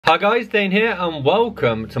Hi guys, Dane here and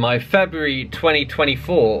welcome to my February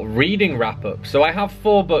 2024 reading wrap-up. So I have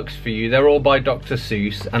 4 books for you. They're all by Dr.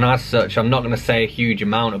 Seuss, and as such I'm not going to say a huge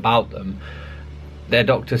amount about them. They're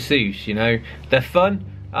Dr. Seuss, you know. They're fun,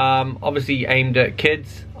 obviously aimed at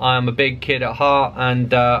kids. I'm a big kid at heart,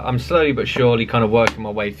 and I'm slowly but surely kind of working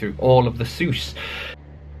my way through all of the Seuss.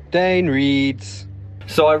 Dane reads.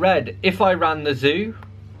 So I read If I Ran the Zoo,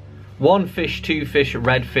 One Fish, Two Fish,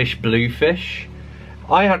 Red Fish, Blue Fish.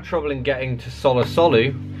 I had trouble in getting to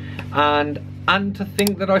Sollew, and to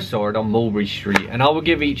think that I saw it on Mulberry Street, and I will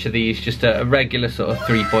give each of these just a regular sort of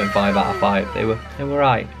 3.5 out of 5. They were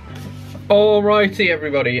right. Alrighty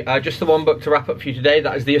everybody, just the one book to wrap up for you today.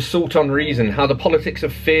 That is The Assault on Reason, How the Politics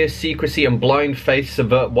of Fear, Secrecy and Blind Faith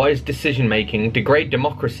Subvert Wise Decision Making, Degrade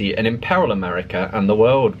Democracy and Imperil America and the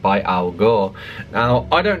World by Al Gore. Now,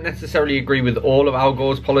 I don't necessarily agree with all of Al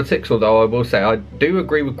Gore's politics, although I will say I do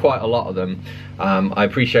agree with quite a lot of them. I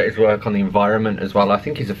appreciate his work on the environment as well. I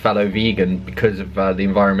think he's a fellow vegan because of the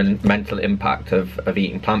environmental impact of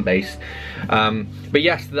eating plant-based. But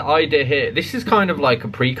yes, the idea here, this is kind of like a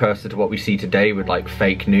precursor to what we see today with like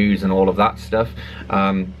fake news and all of that stuff.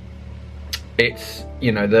 It's,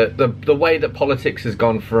 you know, the way that politics has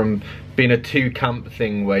gone from being a two-camp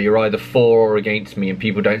thing where you're either for or against me and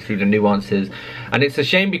people don't see the nuances. And it's a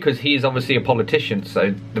shame because he's obviously a politician,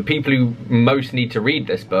 so the people who most need to read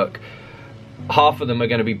this book, half of them are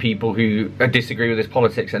going to be people who disagree with his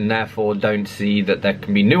politics and therefore don't see that there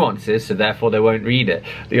can be nuances, so therefore they won't read it.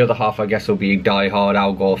 The other half, I guess, will be die-hard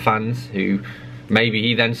Al Gore fans who maybe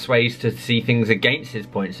he then sways to see things against his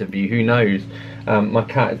points of view, who knows. My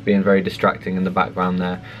cat is being very distracting in the background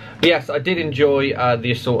there. But yes, I did enjoy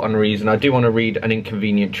The Assault on Reason. I do want to read An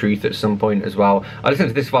Inconvenient Truth at some point as well. I listened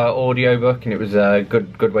to this via audiobook and it was a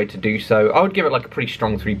good way to do so. I would give it like a pretty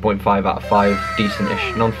strong 3.5 out of 5,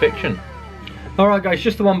 decent-ish non-fiction. Alright guys,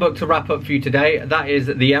 just the one book to wrap up for you today. That is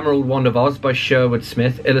The Emerald Wand of Oz by Sherwood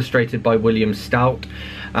Smith, illustrated by William Stout.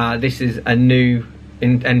 This is a new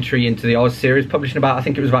entry into the Oz series, published in about, I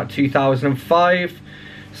think it was about 2005,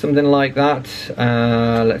 something like that.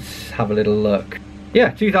 Let's have a little look.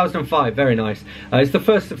 Yeah, 2005, very nice. It's the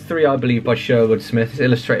first of 3, I believe, by Sherwood Smith. It's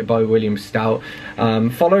illustrated by William Stout.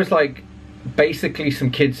 Follows like basically some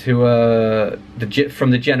kids who are from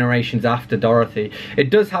the generations after Dorothy. It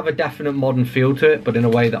does have a definite modern feel to it, but in a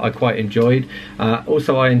way that I quite enjoyed.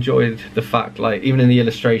 Also, I enjoyed the fact, like, even in the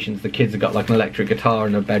illustrations, the kids have got like an electric guitar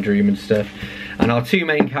in a bedroom and stuff. And our 2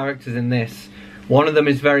 main characters in this, one of them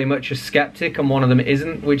is very much a skeptic and one of them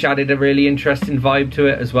isn't, which added a really interesting vibe to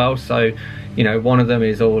it as well. So, you know, one of them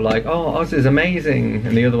is all like, oh, Oz is amazing,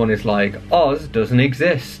 and the other one is like, Oz doesn't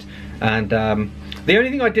exist. And the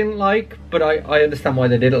only thing I didn't like, but I understand why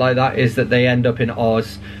they did it like that, is that they end up in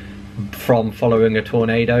Oz from following a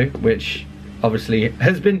tornado, which obviously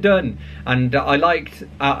has been done. And I liked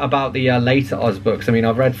about the later Oz books, I mean,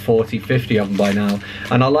 I've read 40, 50 of them by now,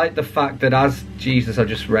 and I like the fact that as, Jesus, I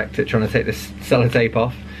just wrecked it trying to take this sellotape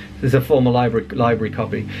off. This is a former library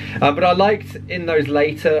copy. But I liked in those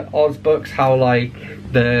later Oz books how like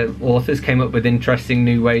the authors came up with interesting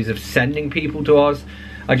new ways of sending people to Oz.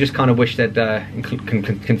 I just kind of wish they'd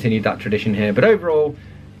continued that tradition here. But overall,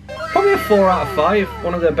 probably a 4 out of 5.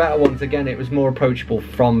 One of the better ones. Again, it was more approachable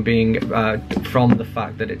from being from the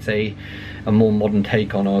fact that it's a more modern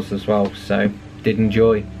take on Oz as well. So, did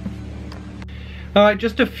enjoy. Alright,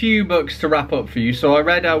 just a few books to wrap up for you. So I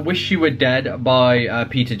read Wish You Were Dead by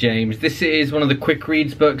Peter James. This is one of the quick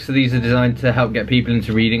reads books, so these are designed to help get people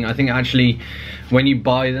into reading. I think actually when you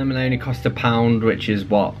buy them, they only cost £1, which is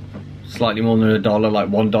what? Slightly more than $1, like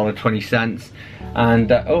 $1.20.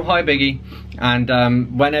 And oh, hi Biggie.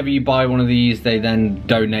 And whenever you buy one of these, they then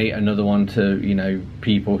donate another one to, you know,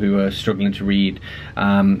 people who are struggling to read.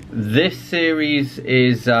 This series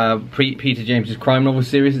is Peter James's crime novel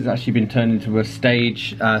series. It's actually been turned into a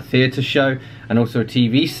stage theatre show and also a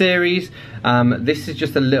TV series. This is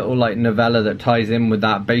just a little like novella that ties in with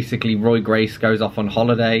that. Basically, Roy Grace goes off on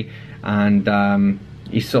holiday and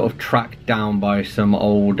he's sort of tracked down by some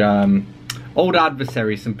old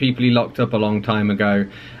adversaries, some people he locked up a long time ago,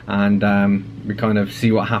 and we kind of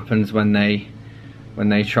see what happens when they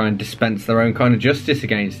try and dispense their own kind of justice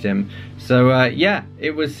against him. So yeah,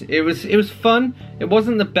 it was fun. It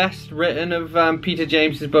wasn't the best written of Peter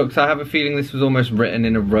James's books. I have a feeling this was almost written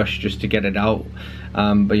in a rush just to get it out.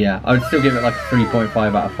 But yeah, I would still give it like a 3.5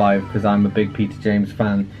 out of 5 because I'm a big Peter James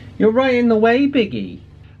fan. You're right in the way, Biggie.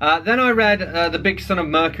 Then I read The Big Son of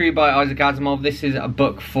Mercury by Isaac Asimov. This is a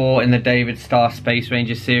book 4 in the David Starr Space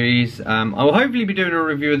Ranger series. I will hopefully be doing a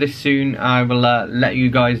review of this soon. I will let you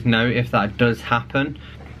guys know if that does happen.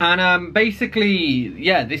 And basically,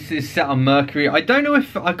 yeah, this is set on Mercury. I don't know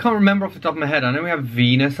if, I can't remember off the top of my head. I know we have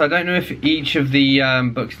Venus. I don't know if each of the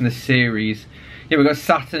books in the series, yeah, we've got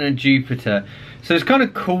Saturn and Jupiter. So it's kind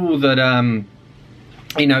of cool that,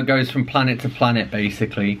 you know, it goes from planet to planet,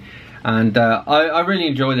 basically. And I really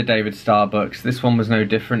enjoy the David Starr books. This one was no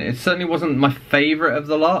different. It certainly wasn't my favourite of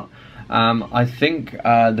the lot. I think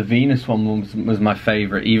the Venus one was my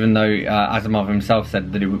favourite, even though Asimov himself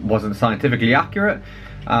said that it wasn't scientifically accurate.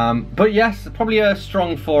 But yes, probably a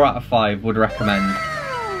strong 4 out of 5 would recommend.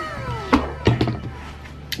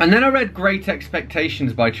 And then I read Great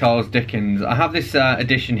Expectations by Charles Dickens. I have this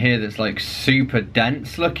edition here that's like super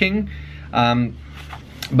dense looking.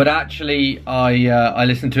 But actually I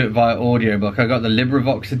listened to it via audiobook. I got the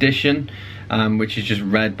LibriVox edition, which is just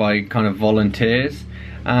read by kind of volunteers.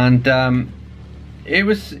 And it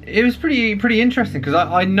was pretty interesting, because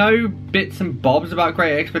I know bits and bobs about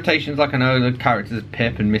Great Expectations. Like, I know the characters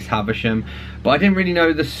Pip and Miss Havisham, but I didn't really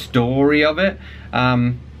know the story of it.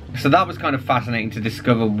 So that was kind of fascinating to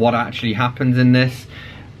discover what actually happens in this.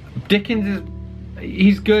 Dickens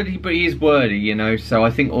he's good, but he's wordy, you know, so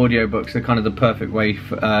I think audiobooks are kind of the perfect way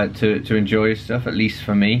to enjoy stuff, at least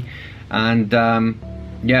for me. And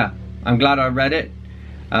yeah, I'm glad I read it.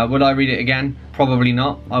 Would I read it again? Probably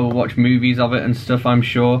not. I will watch movies of it and stuff, I'm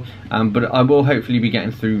sure, but I will hopefully be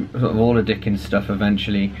getting through sort of all of Dickens stuff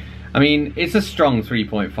eventually. I mean, it's a strong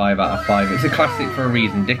 3.5 out of 5. It's a classic for a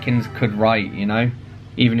reason. Dickens could write, you know,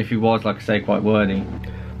 even if he was, like I say, quite wordy.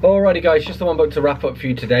 Alrighty guys, just the one book to wrap up for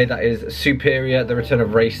you today. That is Superior, The Return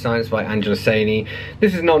of Race Science by Angela Saini.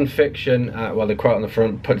 This is non-fiction. Well, the quote on the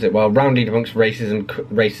front puts it well. Roundly debunks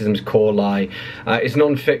racism's core lie. It's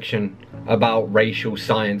non-fiction about racial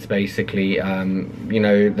science, basically. You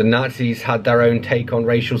know, the Nazis had their own take on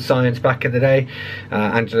racial science back in the day.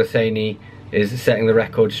 Angela Saini is setting the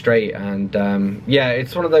record straight, and yeah,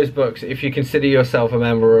 it's one of those books, if you consider yourself a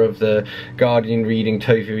member of the Guardian reading,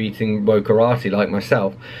 tofu eating wokerati like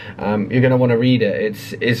myself, you're going to want to read it.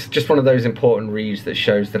 It's just one of those important reads that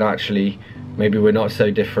shows that actually maybe we're not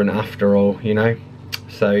so different after all, you know.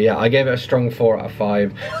 So yeah, I gave it a strong 4 out of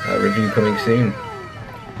 5. Review coming soon.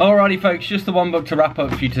 Alrighty folks, just the one book to wrap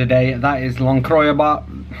up for you today. That is L'Incroyable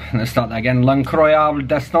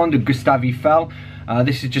Destin de Gustave Eiffel.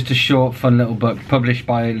 This is just a short, fun little book published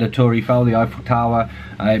by La Tour Eiffel, the Eiffel Tower.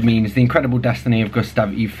 It means the incredible destiny of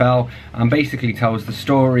Gustave Eiffel, and basically tells the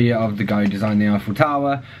story of the guy who designed the Eiffel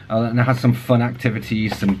Tower. And it has some fun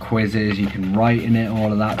activities, some quizzes, you can write in it,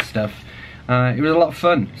 all of that stuff. It was a lot of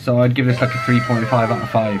fun, so I'd give this like a 3.5 out of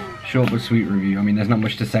 5. Short but sweet review. I mean, there's not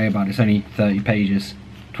much to say about it. It's only 30 pages,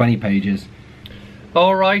 20 pages.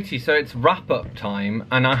 Alrighty, so it's wrap-up time,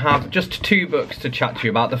 and I have just 2 books to chat to you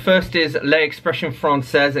about. The first is Les Expressions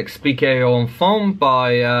Francaises Expliques aux Enfants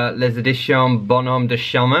by Les Editions Bonhomme de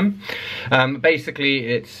Chemin. Basically,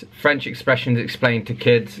 it's French expressions explained to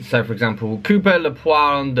kids. So, for example, couper le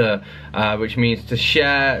poire en deux, which means to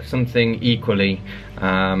share something equally.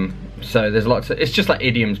 So there's lots of, it's just like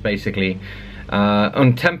idioms, basically.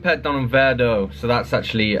 Un tempête dans un verre d'eau, so that's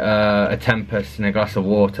actually a tempest in a glass of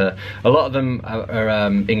water. A lot of them are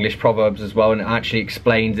English proverbs as well, and it actually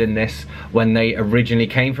explains in this when they originally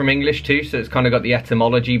came from English too, so it's kind of got the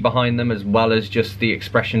etymology behind them as well as just the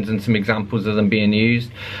expressions and some examples of them being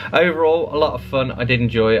used. Overall, a lot of fun. I did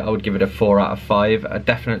enjoy it. I would give it a 4 out of 5.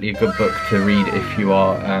 Definitely a good book to read if you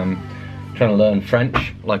are trying to learn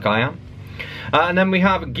French like I am. And then we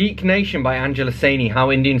have Geek Nation by Angela Saini, How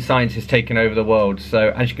Indian Science has Taken Over the World.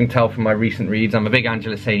 So as you can tell from my recent reads, I'm a big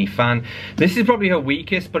Angela Saini fan. This is probably her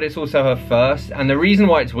weakest, but it's also her first. And the reason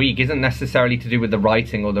why it's weak isn't necessarily to do with the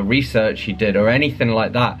writing or the research she did or anything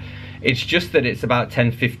like that. It's just that it's about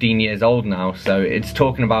 10-15 years old now, so it's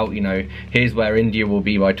talking about, you know, here's where India will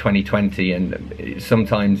be by 2020, and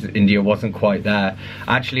sometimes India wasn't quite there.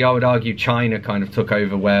 Actually, I would argue China kind of took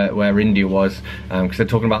over where India was, because they're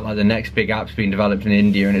talking about like the next big apps being developed in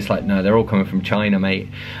India, and it's like, no, they're all coming from China, mate.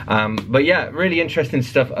 But yeah, really interesting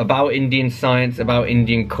stuff about Indian science, about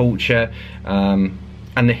Indian culture,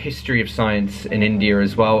 and the history of science in India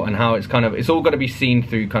as well, and how it's kind of, it's all got to be seen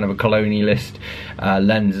through kind of a colonialist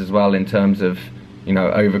lens as well, in terms of, you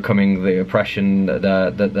know, overcoming the oppression that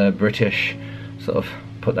the British sort of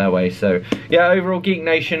put their way. So yeah, overall, Geek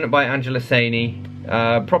Nation by Angela Saini,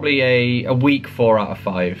 probably a weak 4 out of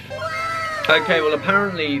 5. Okay, well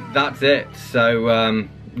apparently that's it. So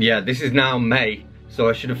yeah, this is now May, so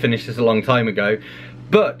I should have finished this a long time ago.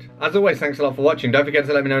 But, as always, thanks a lot for watching. Don't forget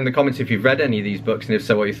to let me know in the comments if you've read any of these books, and if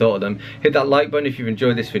so, what you thought of them. Hit that like button if you've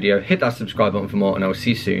enjoyed this video. Hit that subscribe button for more, and I'll see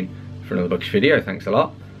you soon for another bookish video. Thanks a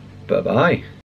lot. Bye-bye.